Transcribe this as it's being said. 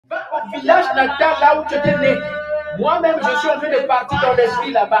village natal, là où tu étais né. Moi-même, je suis en train de partir dans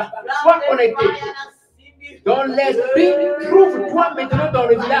l'esprit là-bas. Sois connecté. Dans l'esprit, trouve-toi maintenant dans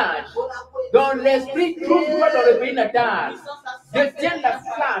le village. Dans l'esprit, trouve-toi dans le pays natal. Détiens la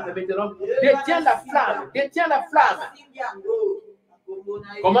flamme maintenant. Détiens la flamme. Détiens la flamme.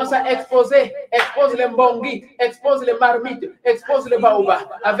 Commence à exposer. Expose les mbongi. Expose les marmites. Expose les baobas.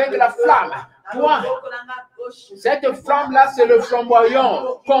 Avec la flamme. Toi, cette flamme-là, c'est le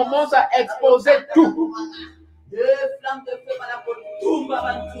flamboyant. Commence à exposer tout.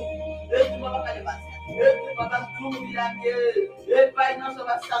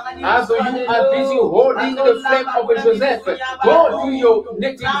 As you are busy holding the flame of Joseph, go to your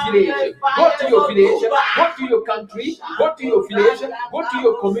native village, go to your village, go to your country, go to your village, go to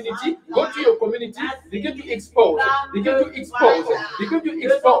your community, begin to expose, begin to expose, begin to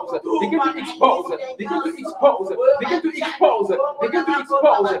expose, begin to expose, begin to expose, begin to expose, begin to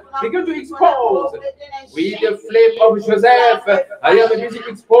expose, begin to expose. With the flame of Joseph, I am busy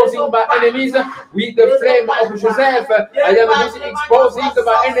exposing my enemies. With the flame of Joseph, I am busy exposing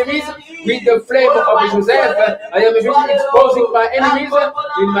my enemies. With the flame of Joseph, I am busy exposing my enemies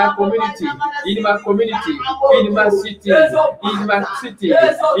in my community, in my community, in my city, in my city,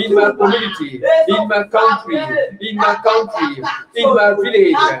 in my community, in my country, in my country, in my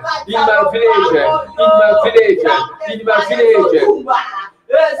village, in my village, in my village, in my village.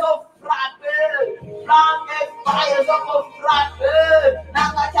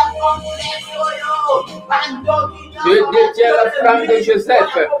 Je détiens la flamme de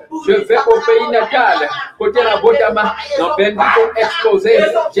Joseph. Je vais au pays natal, côté la Botha, dans Bendigo exposé.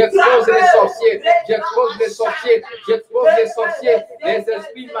 J'expose les sorciers, j'expose les sorciers, j'expose les sorciers, les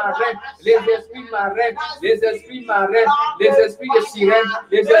esprits marins, les esprits marins, les esprits marins, les esprits de sirènes,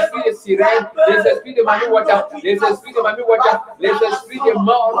 les esprits de sirènes, les esprits de Maniwata, les esprits de Maniwata, les esprits de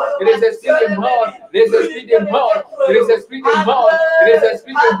mort, les esprits de mort, les esprits de mort, les esprits de mort, les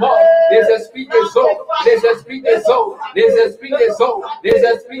esprits de mort, les esprits des eaux, les esprits des eaux, les esprits des eaux, les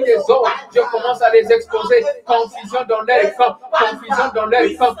esprits des eaux. Je commence à les exposer. Confusion dans leur camp, confusion dans leur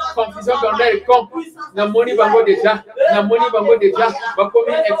camp, confusion dans leur camp. Namoni bango déjà, namoni bango déjà. Va comme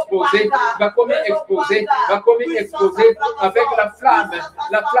exposer, va comme exposer, va comme exposer avec la flamme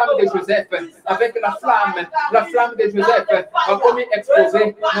de Joseph, avec la flamme de Joseph. Va comme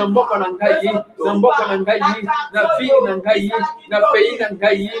exposer. Namboko nangayi, namboko nangayi, na ville nangayi, na pays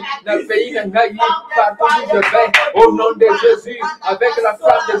nangayi, na pays nangayi. Partout où je vais, au nom de Jésus, avec la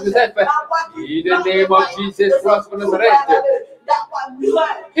flamme de Joseph. In the name of Jesus Christ of Nazareth.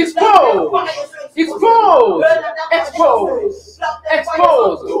 Expose! Expose! Expose!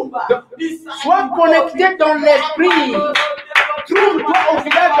 Expose! Sois connecté dans l'esprit. Trouve-toi au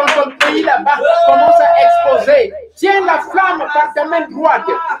village dans ton pays là-bas. Commence à exposer. Tiens la flamme par ta main droite.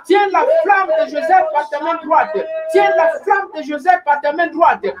 Tiens la flamme de Joseph par ta main droite. Tiens la flamme de Joseph par ta main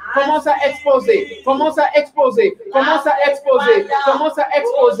droite. Commence à exposer. Commence à exposer. Commence à exposer. Commence à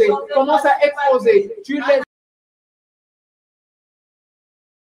exposer. Commence à exposer. Tu les